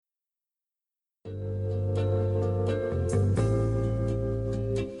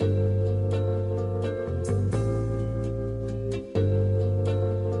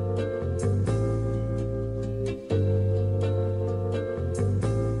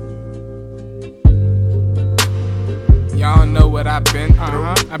Y'all don't know what I've been through.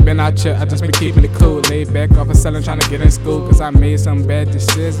 I've been out here, I just been keeping it cool. Laid back off of selling, trying to get in school. Cause I made some bad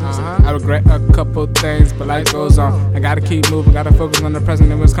decisions. I regret a couple things, but life goes on. I gotta keep moving, gotta focus on the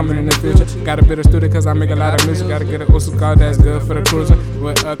present and what's coming in the future. Gotta be a student cause I make a lot of music. Gotta get an Uso car that's good for the cruiser.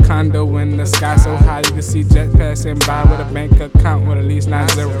 With a condo in the sky so high you can see jet passing by. With a bank account with at least 9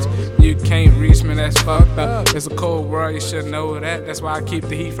 zeros. You can't reach me, that's fucked up. It's a cold world, you should know that. That's why I keep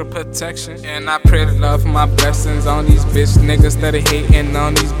the heat for protection. And I pray to love for my blessings on these bitch niggas that are hating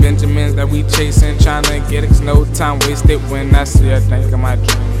on these Benjamins that we chasing. Trying to get it, cause no time wasted. When I see, I think of my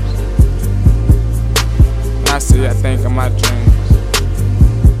dreams. When I see, I think of my dreams.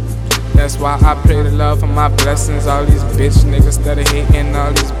 That's why I pray to love for my blessings. All these bitch niggas that are hating,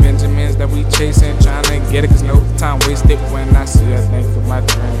 all these Benjamins that we chasing. Trying to get it, cause no time wasted. When I see, I think of my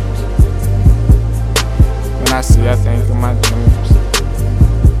dreams. When I see, I think of my dreams.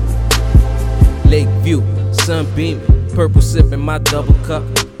 Lakeview, sun beaming, purple sipping my double cup.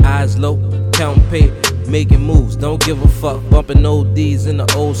 Eyes low, counting paper, making moves, don't give a fuck. Bumping ODs in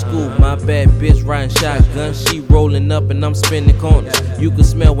the old school. My bad bitch riding shotgun, she rolling up and I'm spinning corners. You can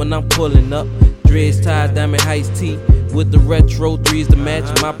smell when I'm pulling up. Dreads tied, diamond iced tea with the retro 3s to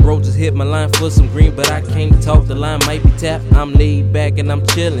match. My bro just hit my line for some green, but I can't talk, the line might be tapped. I'm laid back and I'm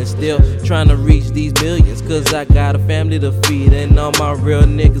chillin', still trying to reach these millions. Cause I got a family to feed and all my real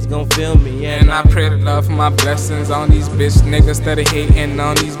niggas gon' feel me. And I pray to love for my blessings on these bitch niggas that are hating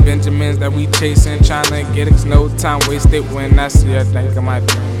on these Benjamins that we chasing. Trying to get it, cause no time wasted. When I see, I think of my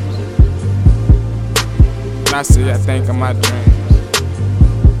dreams. When I see, I think of my dreams.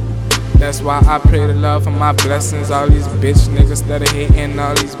 That's why I pray to love for my blessings. All these bitch niggas that are hating,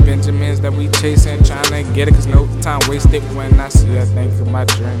 all these Benjamins that we chasing. Trying to get it, cause no time wasted. When I see, I think of my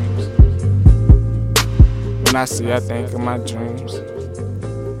dreams. When I see, I think of my dreams.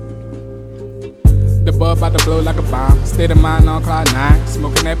 The bud about to blow like a bomb. State of mind on cloud 9,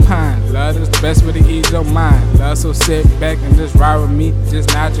 smoking that pine. Love is the best way to ease your mind. Love, so sit back and just ride with me. Just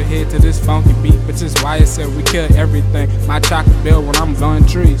nod your head to this funky beat. But just why it said we kill everything. My chocolate bill when I'm blowing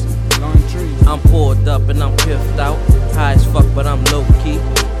trees. I'm poured up and I'm piffed out. High as fuck, but I'm low key.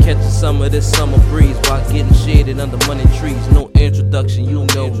 Catching some of this summer breeze while getting shaded under money trees. No introduction, you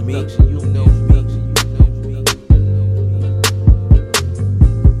know me.